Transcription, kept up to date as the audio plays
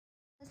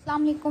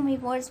Assalamualaikum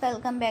viewers,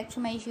 welcome back to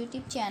my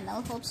YouTube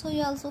channel. Hope so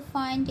you also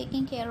fine,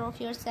 taking care of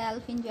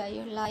yourself, enjoy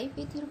your life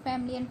with your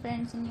family and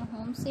friends in your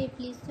home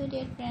safely. So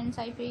dear friends,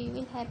 I pray you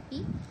will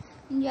happy,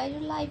 enjoy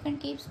your life and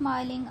keep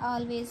smiling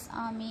always.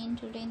 Amen.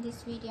 Today in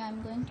this video I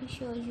am going to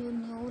show you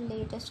new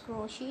latest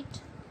crochet,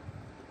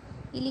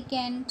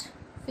 elegant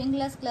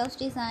fingerless gloves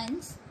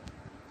designs.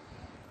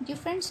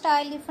 Different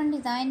style, different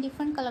design,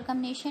 different color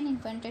combination in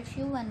front of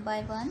you one by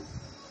one.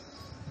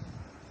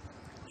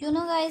 You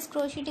know guys,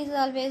 crochet is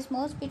always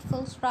most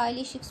beautiful,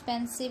 stylish,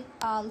 expensive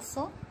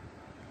also.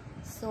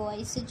 So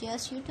I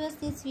suggest you to watch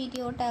this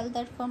video. Tell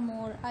that for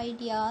more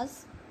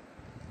ideas.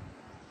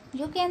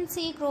 You can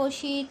see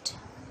crochet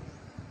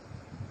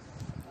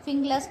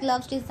fingerless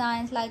gloves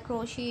designs like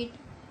crochet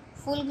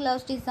full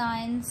gloves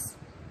designs,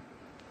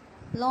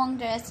 long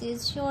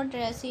dresses, short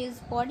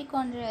dresses,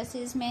 bodycon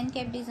dresses, man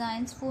cap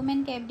designs,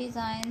 woman cap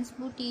designs,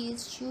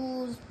 booties,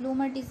 shoes,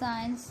 bloomer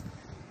designs,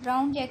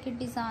 round jacket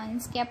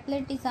designs,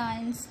 caplet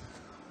designs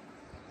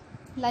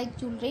like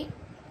jewelry,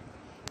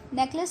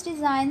 necklace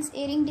designs,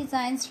 earring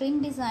designs,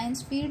 ring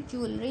designs, bead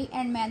jewelry,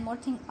 and man more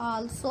thing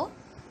also.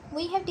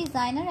 We have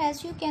designer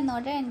as you can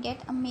order and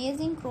get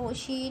amazing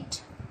crochet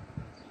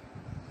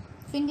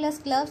fingerless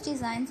gloves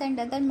designs and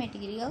other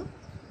material.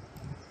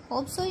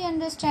 Hope so you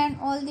understand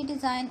all the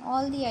design,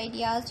 all the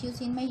ideas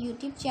used in my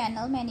YouTube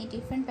channel. Many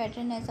different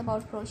patterns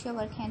about crochet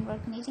work,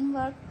 handwork, knitting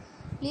work.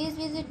 Please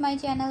visit my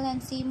channel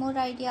and see more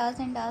ideas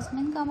and ask me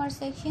in comment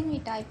section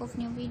which type of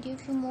new video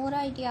for more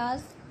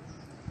ideas.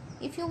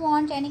 If you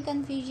want any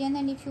confusion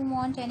and if you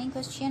want any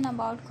question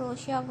about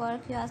crochet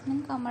work, you ask me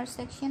in comment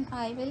section.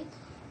 I will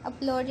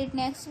upload it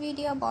next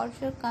video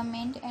about your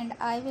comment and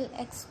I will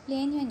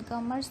explain you in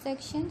comment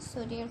section.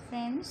 So dear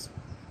friends,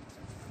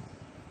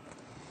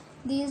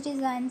 these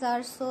designs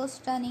are so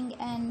stunning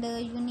and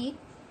unique.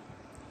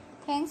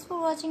 Thanks for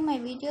watching my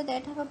video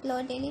that I have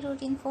uploaded daily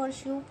routine for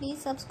you.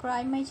 Please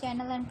subscribe my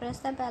channel and press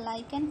the bell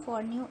icon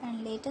for new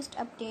and latest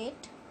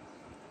update.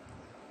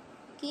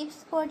 Keep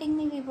supporting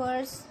me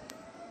viewers.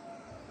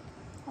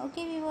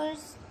 Okay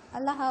viewers,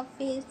 Allah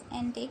Hafiz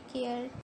and take care.